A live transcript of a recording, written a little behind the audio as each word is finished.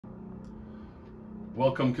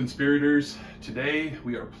Welcome, conspirators. Today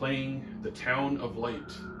we are playing The Town of Light.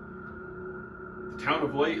 The Town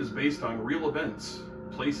of Light is based on real events,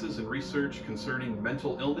 places, and research concerning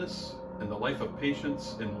mental illness and the life of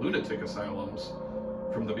patients in lunatic asylums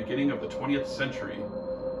from the beginning of the 20th century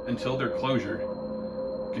until their closure.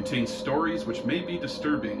 It contains stories which may be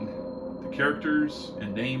disturbing. The characters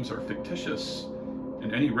and names are fictitious,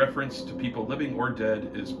 and any reference to people living or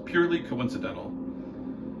dead is purely coincidental.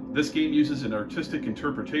 This game uses an artistic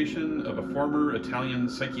interpretation of a former Italian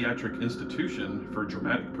psychiatric institution for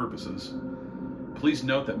dramatic purposes. Please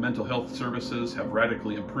note that mental health services have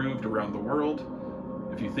radically improved around the world.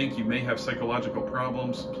 If you think you may have psychological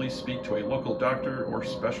problems, please speak to a local doctor or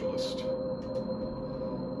specialist.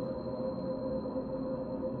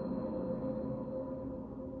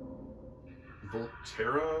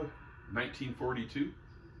 Volterra, 1942?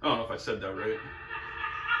 I don't know if I said that right.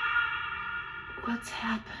 What's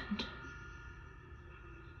happened?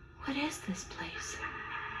 What is this place?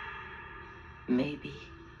 Maybe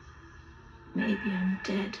I'm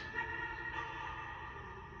dead.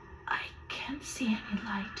 I can't see any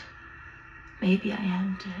light. Maybe I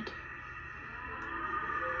am dead.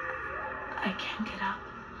 I can't get up.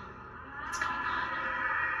 What's going on?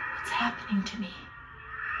 What's happening to me?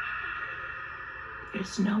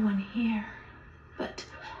 There's no one here, but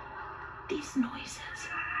these noises.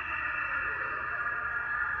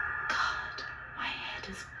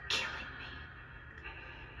 Is killing me.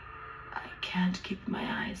 I can't keep my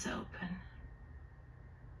eyes open.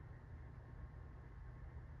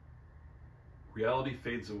 Reality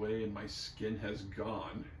fades away and my skin has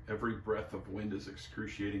gone. Every breath of wind is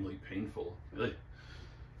excruciatingly painful. Really?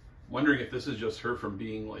 Wondering if this is just her from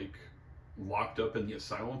being like locked up in the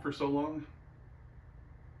asylum for so long.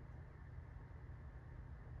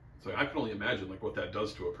 So I can only imagine like what that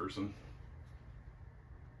does to a person.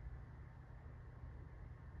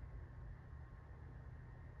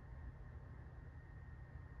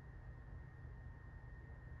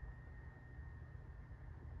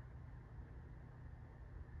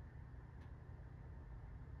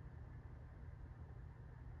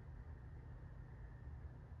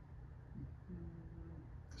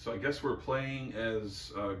 So I guess we're playing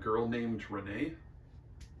as a girl named Renée.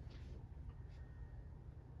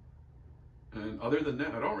 And other than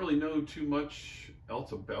that, I don't really know too much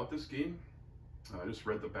else about this game. I just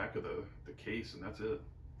read the back of the case and that's it.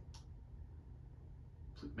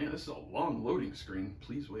 Man, this is a long loading screen.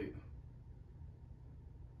 Please wait.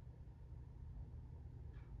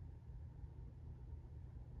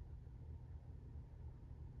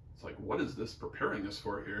 It's like, what is this preparing us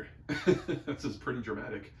for here? This is pretty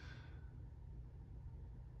dramatic.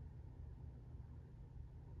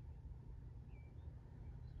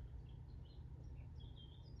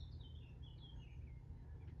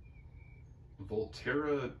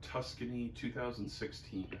 Volterra Tuscany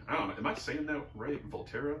 2016. I don't know, am I saying that right?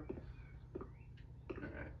 Volterra?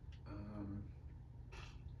 Alright.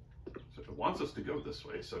 So it wants us to go this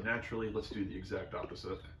way, so naturally let's do the exact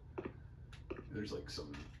opposite. There's like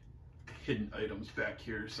some hidden items back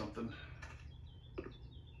here or something.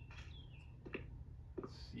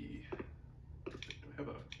 Let's see. Do I have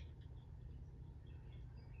a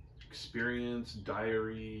experience,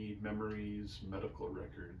 diary, memories, medical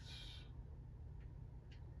records?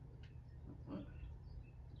 What?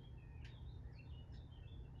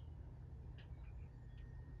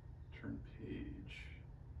 Turn page.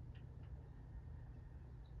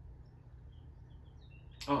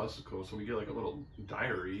 Oh, this is cool. So we get like a little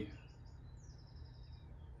diary.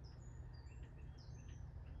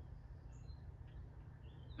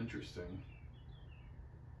 Interesting.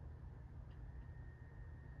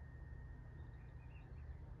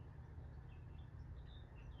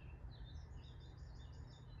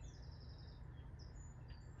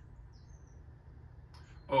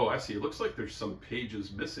 Oh, I see. It looks like there's some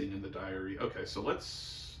pages missing in the diary. Okay, so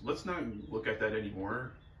let's not look at that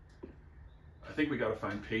anymore. I think we got to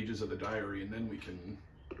find pages of the diary and then we can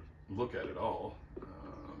look at it all.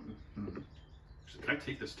 Can I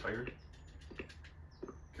take this tire?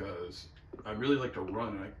 Because I'd really like to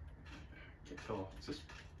run and I can't tell. Is this?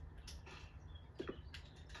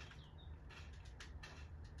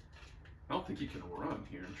 I don't think you can run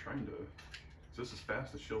here. I'm trying to. Is this as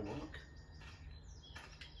fast as she'll walk?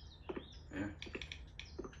 Yeah.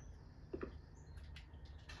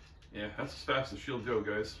 Yeah, that's as fast as she'll go,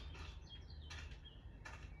 guys.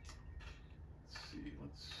 Let's see,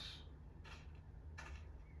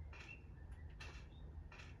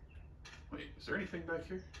 wait, is there anything back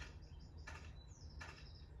here?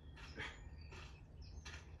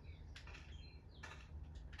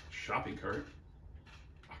 Shopping cart.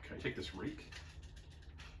 Oh, can I take this rake?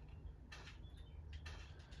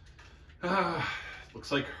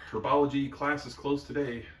 Looks like herbology class is closed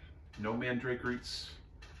today. No mandrake roots.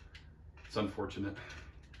 It's unfortunate.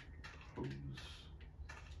 Hose.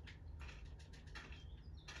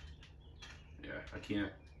 Yeah, I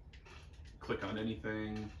can't click on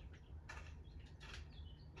anything.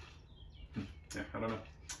 Yeah, I don't know.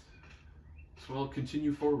 So we'll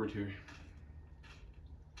continue forward here.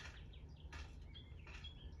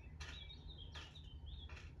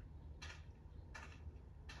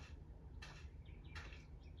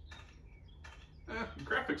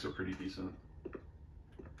 Graphics are pretty decent.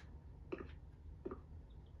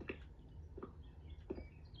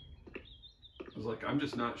 I was like, I'm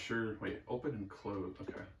just not sure. Wait, open and close.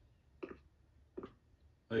 Okay.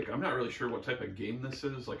 Like, I'm not really sure what type of game this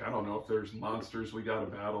is. Like, I don't know if there's monsters we gotta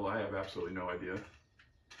battle. I have absolutely no idea.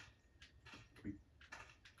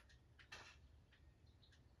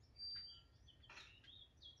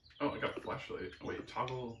 Oh, I got a flashlight. Oh, wait,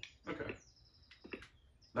 toggle. Okay.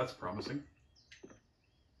 That's promising.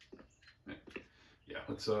 Yeah,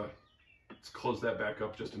 let's close that back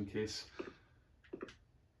up just in case.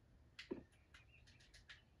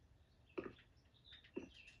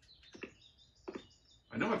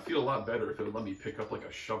 I know I'd feel a lot better if it would let me pick up like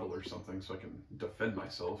a shovel or something so I can defend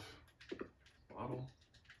myself. Bottle?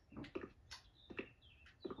 No.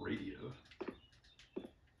 Radio.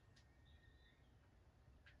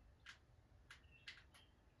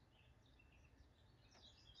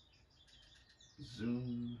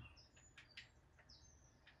 Zoom.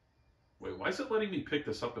 Wait, why is it letting me pick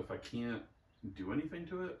this up if I can't do anything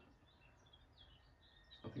to it?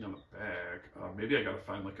 There's nothing on the back. Maybe I gotta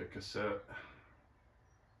find like a cassette.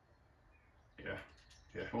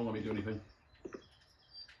 Yeah, it won't let me do anything.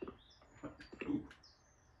 Ooh.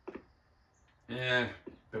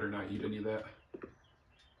 Better not eat any of that.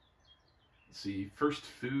 Let's see, first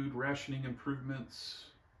food rationing improvements.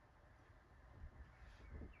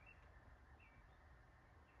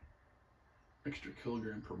 Extra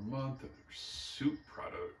kilogram per month. Soup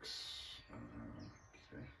products.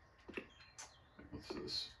 Okay. What's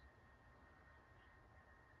this?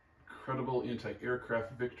 Incredible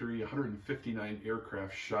anti-aircraft victory. 159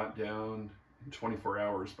 aircraft shot down in 24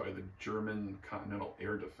 hours by the German Continental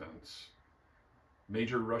Air Defense.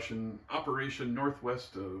 Major Russian operation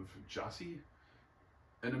northwest of Jassy.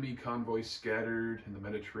 Enemy convoy scattered in the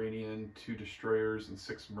Mediterranean. 2 destroyers and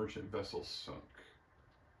 6 merchant vessels sunk.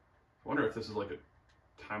 I wonder if this is like a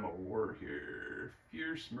time of war here.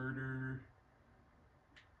 Fierce murder.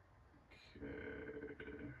 Okay.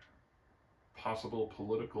 Possible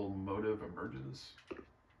political motive emerges.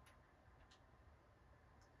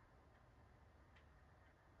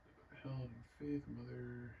 Held in faith,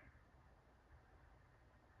 mother.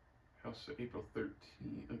 House of April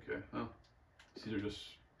 13. Okay, well, these are just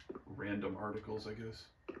random articles, I guess.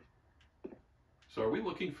 So are we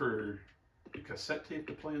looking for a cassette tape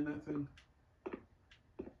to play in that thing?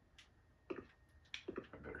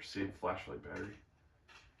 I better save flashlight battery.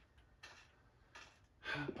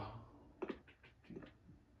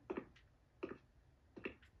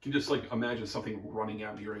 You can just like imagine something running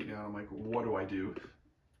at me right now. I'm like, what do I do?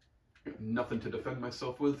 Nothing to defend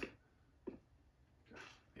myself with.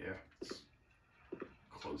 Yeah, let's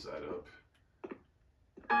close that up.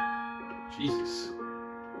 Jesus.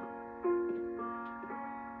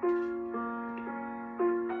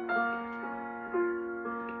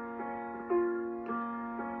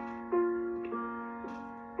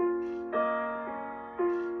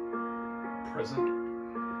 Present.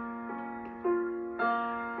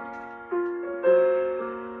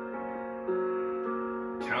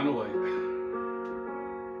 Town of Light.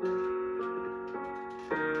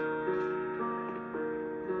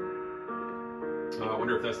 I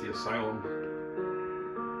wonder if that's the asylum.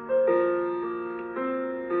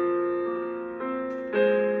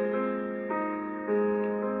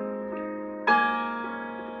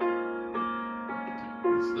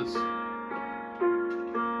 What's this?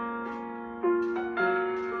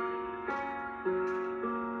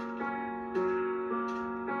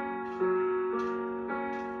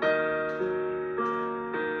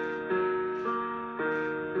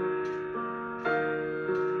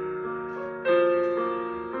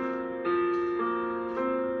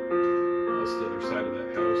 That's the other side of that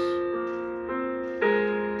house.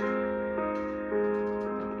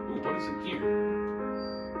 Ooh, what is in here?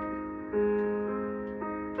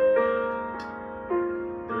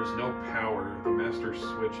 There's no power. The master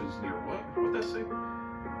switch is near what? What'd that say?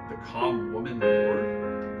 The calm woman ward.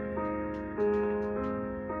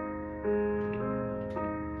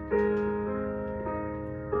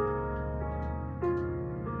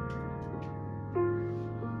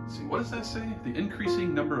 See, What does that say? The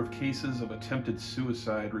increasing number of cases of attempted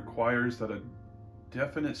suicide requires that a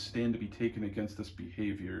definite stand to be taken against this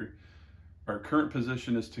behavior. Our current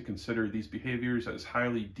position is to consider these behaviors as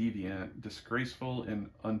highly deviant, disgraceful, and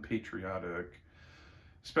unpatriotic.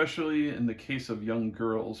 Especially in the case of young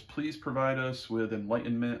girls, please provide us with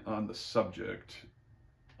enlightenment on the subject.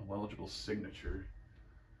 A legible signature.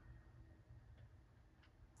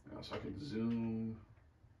 So I can zoom.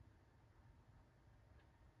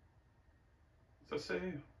 Does that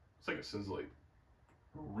say? It's like it says like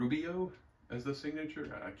Rubio as the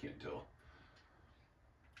signature. I can't tell.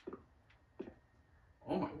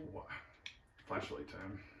 Oh my, what? Flashlight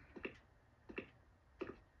time.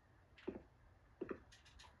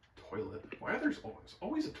 Toilet. Why are there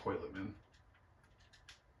always a toilet, man?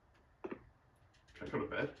 Can I go to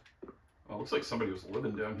bed? Oh, looks like somebody was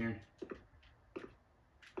living down here.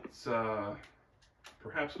 It's,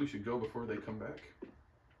 perhaps we should go before they come back.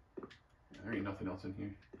 Yeah, there ain't nothing else in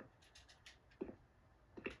here.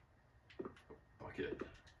 Bucket.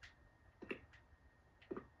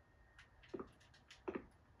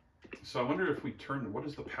 So I wonder if we turn, what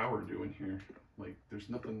does the power do in here? Like, there's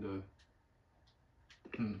nothing to,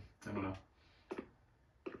 I don't know.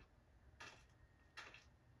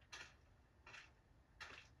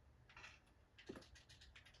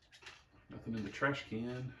 Nothing in the trash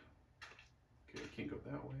can. Okay, I can't go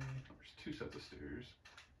that way. Oh, there's two sets of stairs.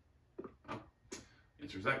 Oh,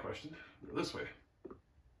 answers that question. Go this way.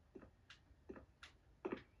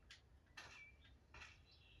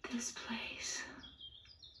 This place.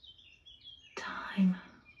 Time.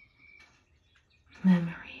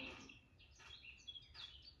 Memory.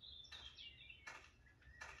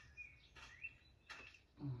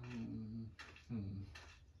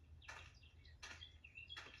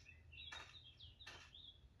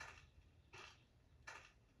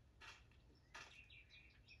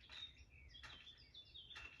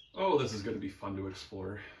 Oh, this is going to be fun to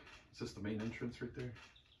explore. Is this the main entrance right there? Is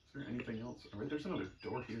there anything else? All right, there's another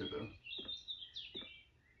door here, though.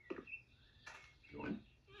 Go in.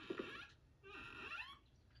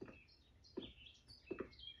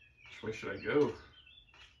 Which way should I go?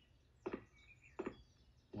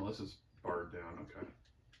 Well, this is barred down, okay.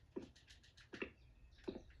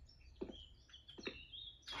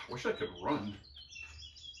 I wish I could run.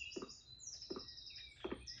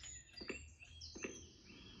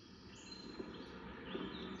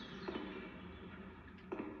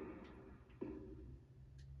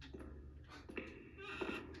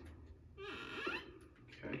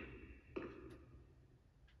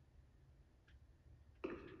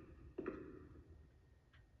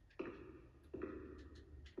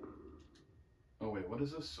 Oh wait, what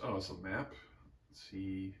is this? Oh, it's a map. Let's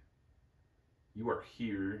see. You are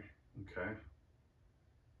here. Okay.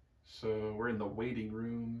 So we're in the waiting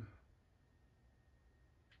room.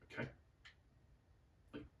 Okay.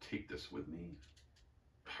 Like, take this with me?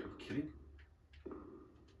 Are you kidding? There's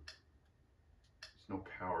no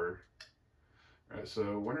power. Alright,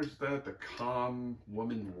 so when is that? The calm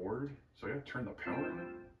woman ward? So I gotta turn the power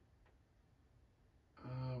on?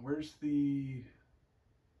 Where's the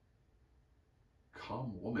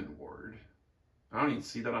calm woman ward? I don't even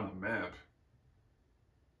see that on the map.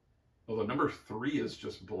 Although number 3 is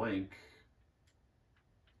just blank.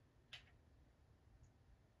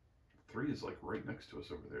 3 is like right next to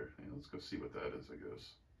us over there. Yeah, let's go see what that is, I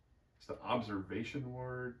guess. It's the observation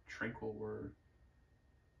ward, tranquil ward.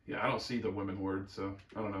 Yeah, I don't see the women ward, so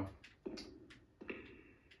I don't know.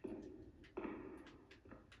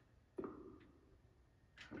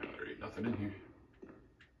 Oh, there ain't nothing in here.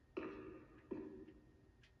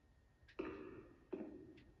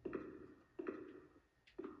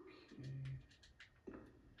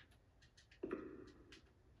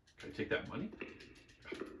 Can I take that money?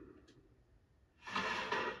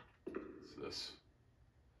 What's this?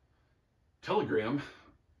 Telegram.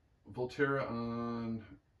 Volterra on...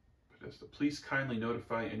 Please kindly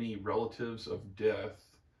notify any relatives of death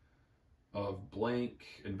of blank,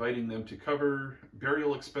 inviting them to cover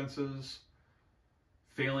burial expenses,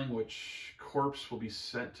 failing which corpse will be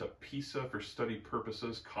sent to Pisa for study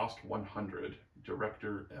purposes, cost 100.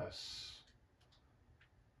 Director S.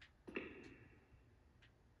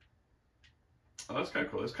 Oh, that's kind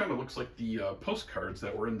of cool. This kind of looks like the postcards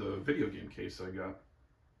that were in the video game case I got.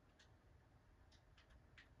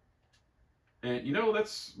 And, you know,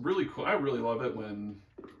 that's really cool. I really love it when,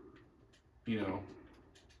 you know,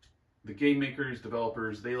 the game makers,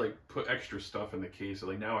 developers, they, like, put extra stuff in the case.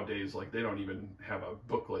 Like, nowadays, like, they don't even have a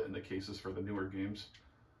booklet in the cases for the newer games.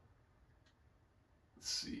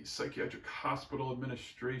 Let's see. Psychiatric Hospital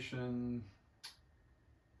Administration.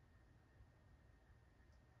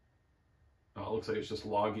 looks like it's just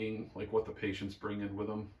logging like what the patients bring in with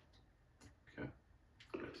them. Okay.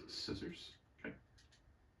 Got scissors. Okay.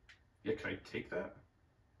 Yeah, can I take that?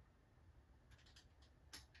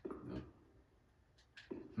 No.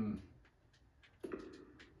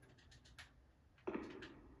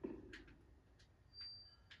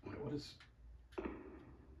 Wait, what is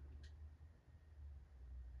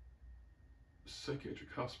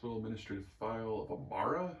Psychiatric Hospital Administrative File of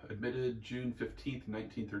Amara, admitted June 15th,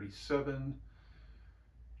 1937,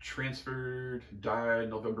 transferred, died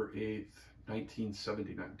November 8th,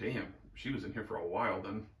 1979. Damn, she was in here for a while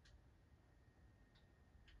then.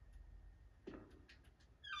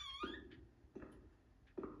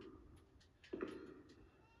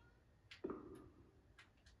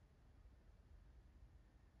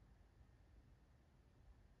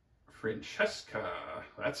 Francesca,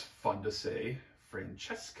 that's fun to say.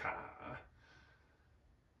 Francesca.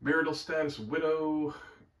 Marital status, widow,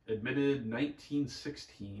 admitted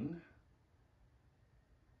 1916.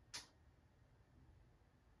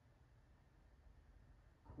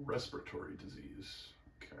 Respiratory disease.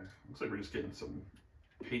 Okay, looks like we're just getting some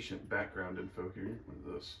patient background info here. What is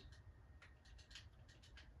this?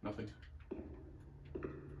 Nothing.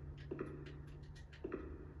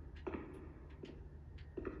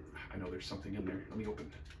 I know there's something in there. Let me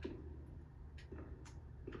open.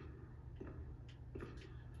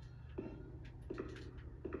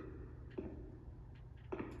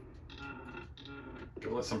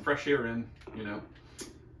 Gotta let some fresh air in, you know.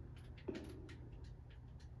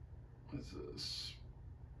 What is this?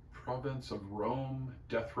 Province of Rome,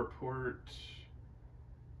 death report.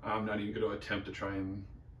 I'm not even going to attempt to try and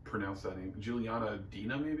pronounce that name. Juliana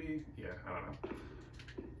Dina, maybe? Yeah, I don't know.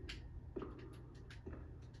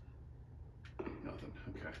 Nothing.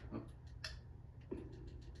 Okay. Well.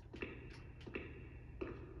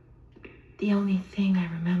 The only thing I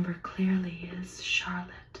remember clearly is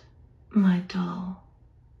Charlotte, my doll.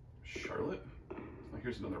 Charlotte? Oh,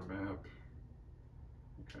 here's another map.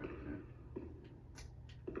 Okay.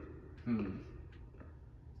 Yeah.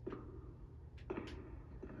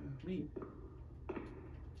 Me.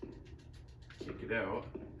 Can't get out.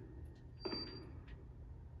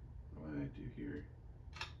 What do I do here?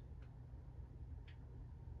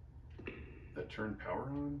 That turn power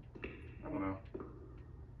on? I don't know.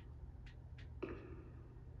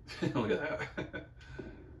 Look at that.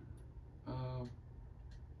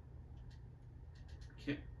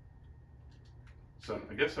 Can't. So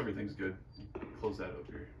I guess everything's good. Close that up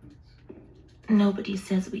here. Nobody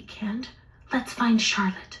says we can't. Let's find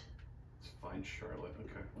Charlotte. Let's find Charlotte.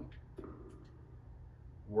 Okay. Well.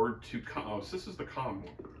 Word to com. Oh, so this is the com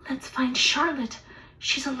one. Let's find Charlotte.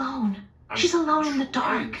 She's alone. She's alone in the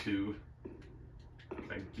dark. Can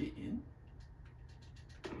I get in?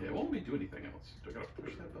 Yeah, it won't let me do anything else. Do I gotta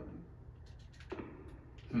push that button?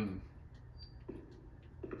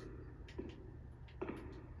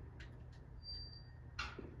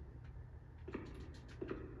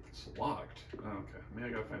 It's locked. Oh, okay. Maybe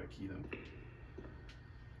I gotta find a key then.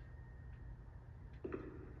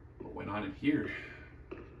 What went on in here?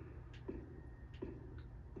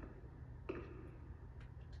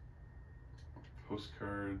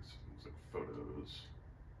 Postcards, looks like photos.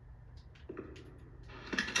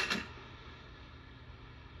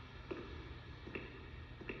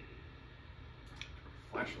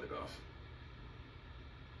 Flashlight off.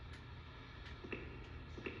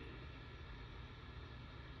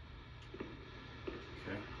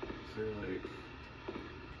 Okay, is there like...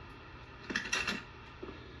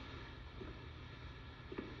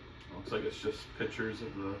 Looks like it's just pictures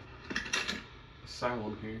of the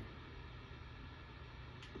asylum here.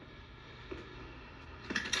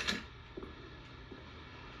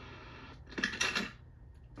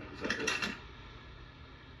 Is that it?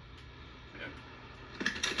 Yeah.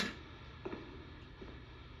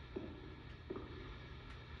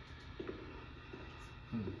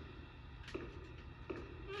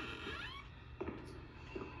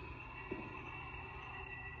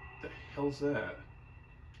 The hell's that?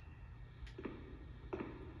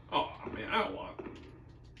 Oh man, I don't want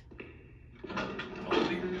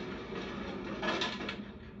elevator.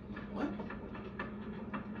 What?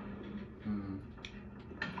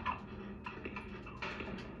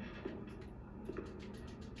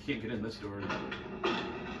 Can't get in this door.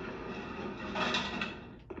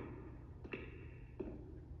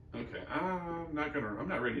 Okay, I'm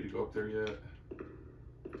not ready to go up there yet.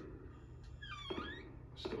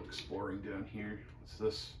 Still exploring down here. What's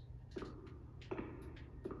this?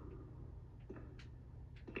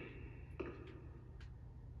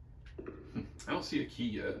 I don't see a key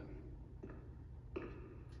yet.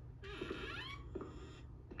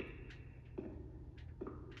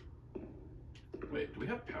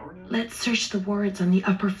 power now? Let's search the wards on the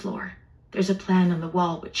upper floor. There's a plan on the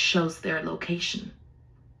wall which shows their location.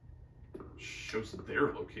 Shows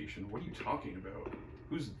their location? What are you talking about?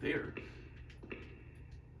 Who's there?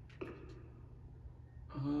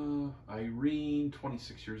 Irene,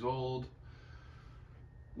 26 years old.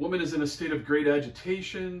 Woman is in a state of great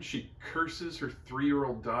agitation. She curses her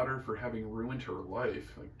 3-year-old daughter for having ruined her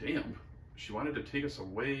life. Like, damn. She wanted to take us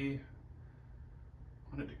away.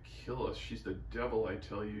 Wanted to kill us. She's the devil, I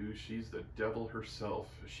tell you. She's the devil herself.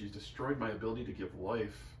 She's destroyed my ability to give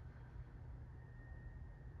life.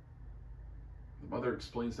 The mother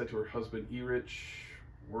explains that to her husband, Erich.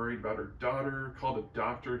 Worried about her daughter, called a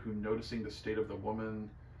doctor who, noticing the state of the woman,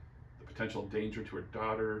 the potential danger to her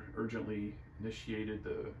daughter, urgently initiated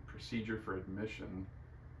the procedure for admission.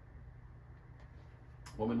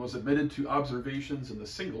 Woman was admitted to observations in the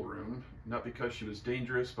single room, not because she was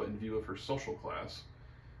dangerous, but in view of her social class.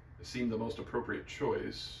 It seemed the most appropriate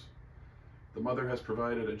choice. The mother has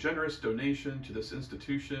provided a generous donation to this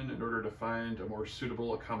institution in order to find a more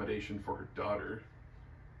suitable accommodation for her daughter.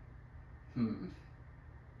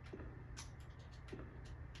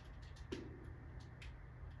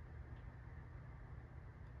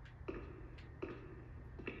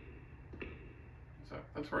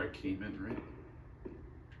 That's where I came in, right?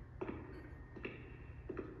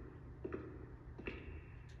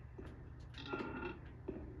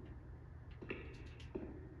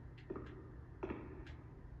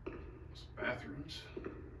 Those bathrooms.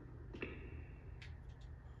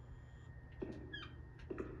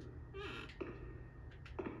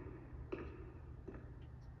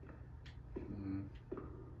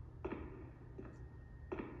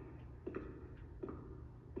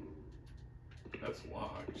 That's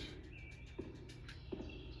locked.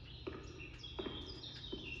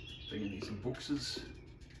 Thing in these boxes.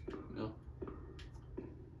 No.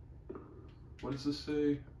 What does this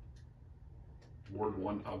say? Ward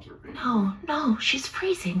 1 observation. No, she's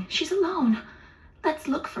freezing. She's alone. Let's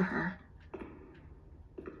look for her.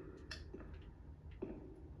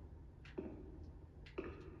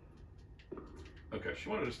 Okay, she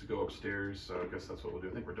wanted us to go upstairs, so I guess that's what we'll do.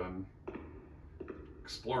 I think we're done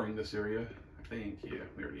exploring this area. I think, yeah,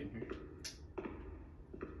 we're already in here.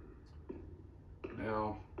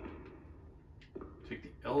 Now, take the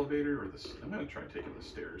elevator or this. I'm gonna try taking the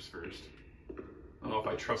stairs first. I don't know if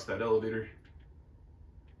I trust that elevator.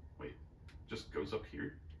 Wait, just goes up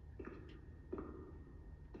here.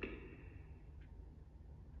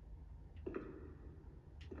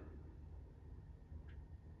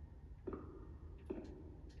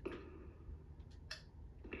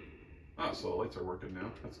 Ah, so the lights are working now.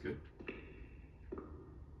 That's good.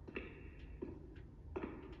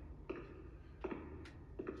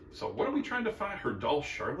 So what are we trying to find? Her doll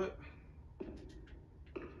Charlotte?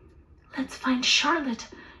 Let's find Charlotte.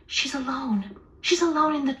 She's alone. She's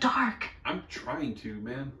alone in the dark. I'm trying to,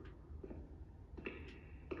 man.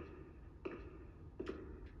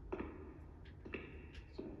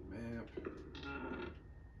 Map.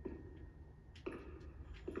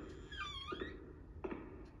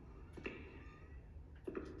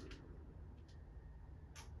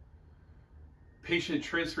 Patient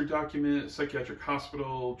transfer document, psychiatric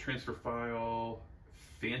hospital, transfer file,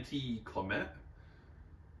 Fanti Clement.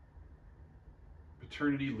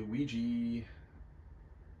 Paternity, Luigi,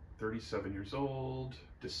 37 years old,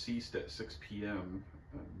 deceased at 6 p.m.,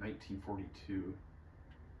 1942.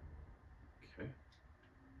 Okay.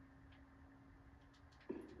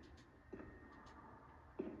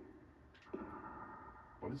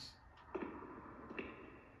 What is...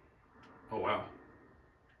 Oh, wow.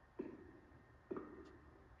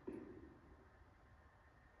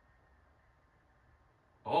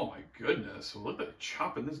 Oh my goodness, look at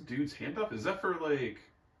chopping this dude's hand off. Is that for like,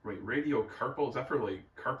 wait, radiocarpal? Is that for like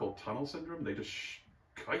carpal tunnel syndrome? They just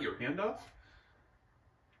cut your hand off?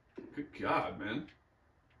 Good God, man.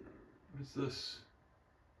 What is this?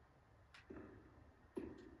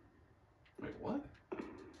 Wait, what?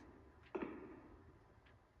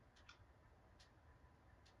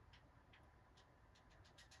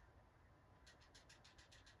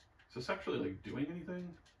 Is this actually like doing anything?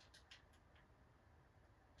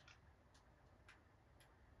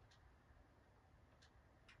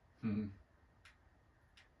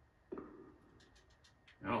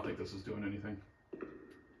 I don't think this is doing anything.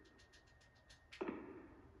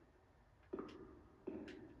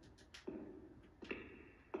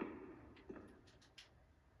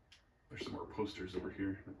 There's some more posters over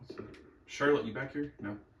here. What's that? Charlotte, you back here?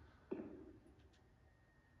 No.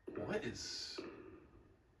 What is...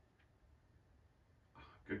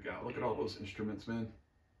 Good God, look at all those instruments, man.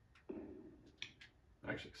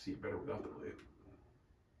 I actually see it better without the light.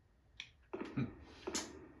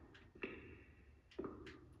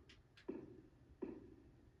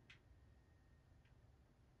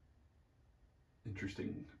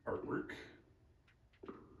 Interesting artwork.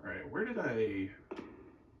 Alright, where did I...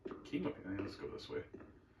 came up here? Let's go this way.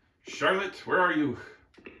 Charlotte, where are you?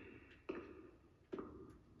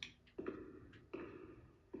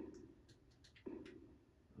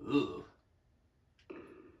 Ugh.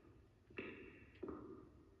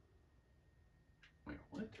 Wait,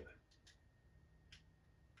 what?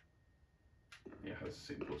 Yeah, it has the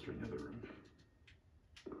same poster in the other room.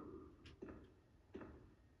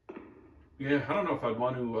 Yeah, I don't know if I'd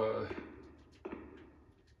want to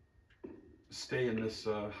stay in this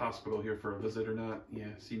hospital here for a visit or not. Yeah,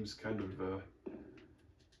 seems kind of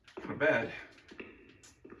bad.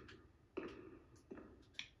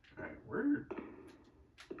 Alright, where...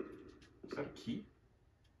 is that a key?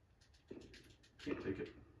 Can't take it.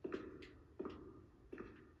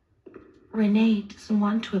 Renée doesn't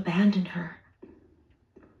want to abandon her.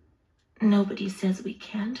 Nobody says we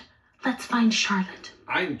can't. Let's find Charlotte.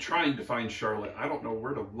 I'm trying to find Charlotte. I don't know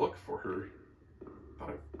where to look for her. Thought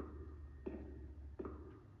I've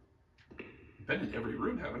been in every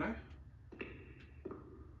room, haven't I?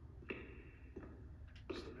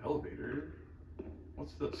 Just an elevator.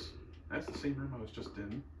 What's this? That's the same room I was just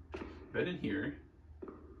in. Bed in here.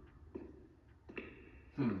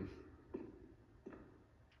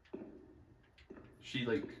 She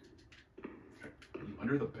like... are you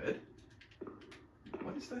under the bed?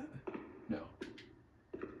 What is that? No.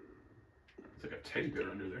 It's like a teddy bear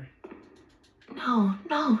under there.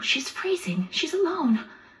 No, she's freezing. She's alone.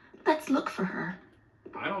 Let's look for her.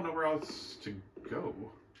 I don't know where else to go.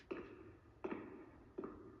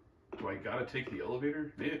 Do I gotta take the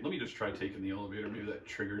elevator? Maybe, let me just try taking the elevator. Maybe that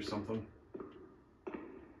triggers something.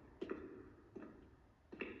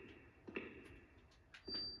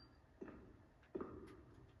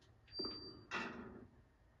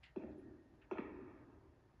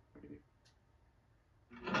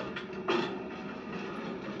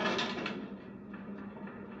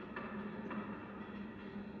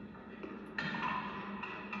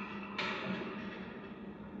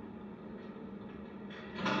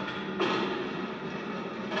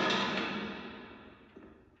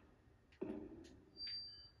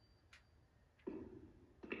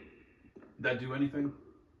 Did that do anything?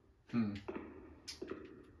 We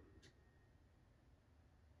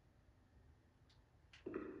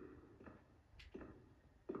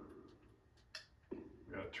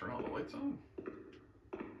gotta turn all the lights on.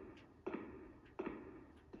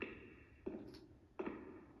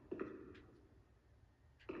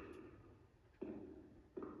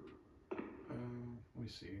 Let me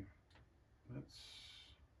see. That's...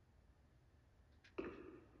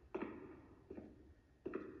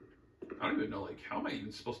 I don't even know, like, how am I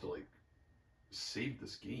even supposed to, like, save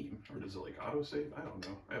this game? Or does it, like, auto-save? I don't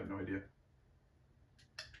know. I have no idea.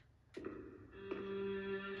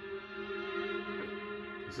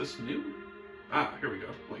 Is this new? Ah, here we go.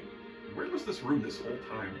 Like, where was this room this whole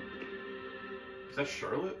time? Is that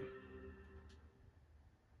Charlotte?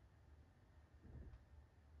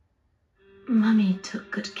 Mummy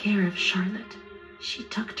took good care of Charlotte. She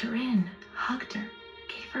tucked her in, hugged her,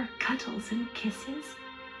 gave her cuddles and kisses.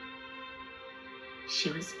 She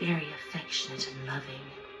was very affectionate and loving.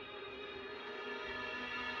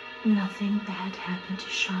 Nothing bad happened to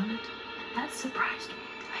Charlotte, and that surprised me.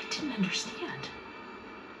 I didn't understand.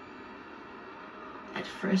 At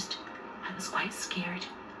first, I was quite scared.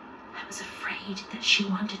 I was afraid that she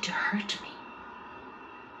wanted to hurt me.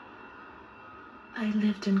 I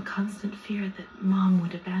lived in constant fear that Mom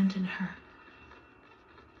would abandon her.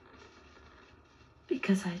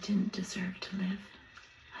 Because I didn't deserve to live.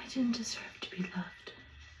 I didn't deserve to be loved.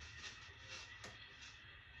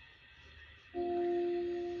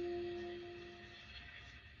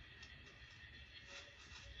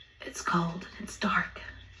 It's cold and it's dark.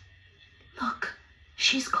 Look,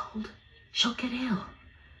 she's cold. She'll get ill.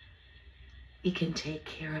 We can take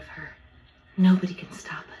care of her. Nobody can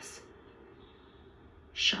stop us.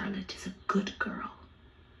 Charlotte is a good girl.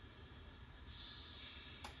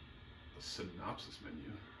 The synopsis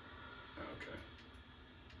menu. Okay.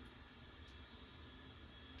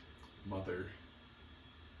 Mother.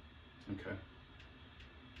 Okay.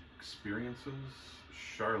 Experiences.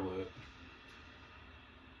 Charlotte.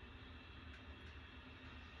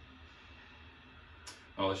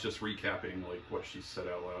 Oh, it's just recapping like what she said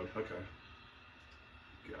out loud. Okay.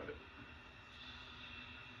 Got it.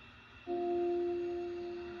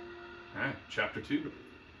 Alright, chapter 2.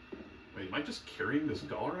 Wait, am I just carrying this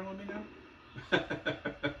doll around with me now?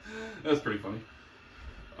 That's pretty funny.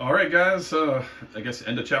 Alright guys, I guess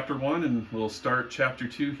end of chapter 1 and we'll start chapter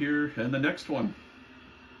 2 here in the next one.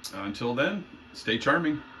 Until then, stay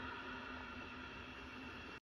charming.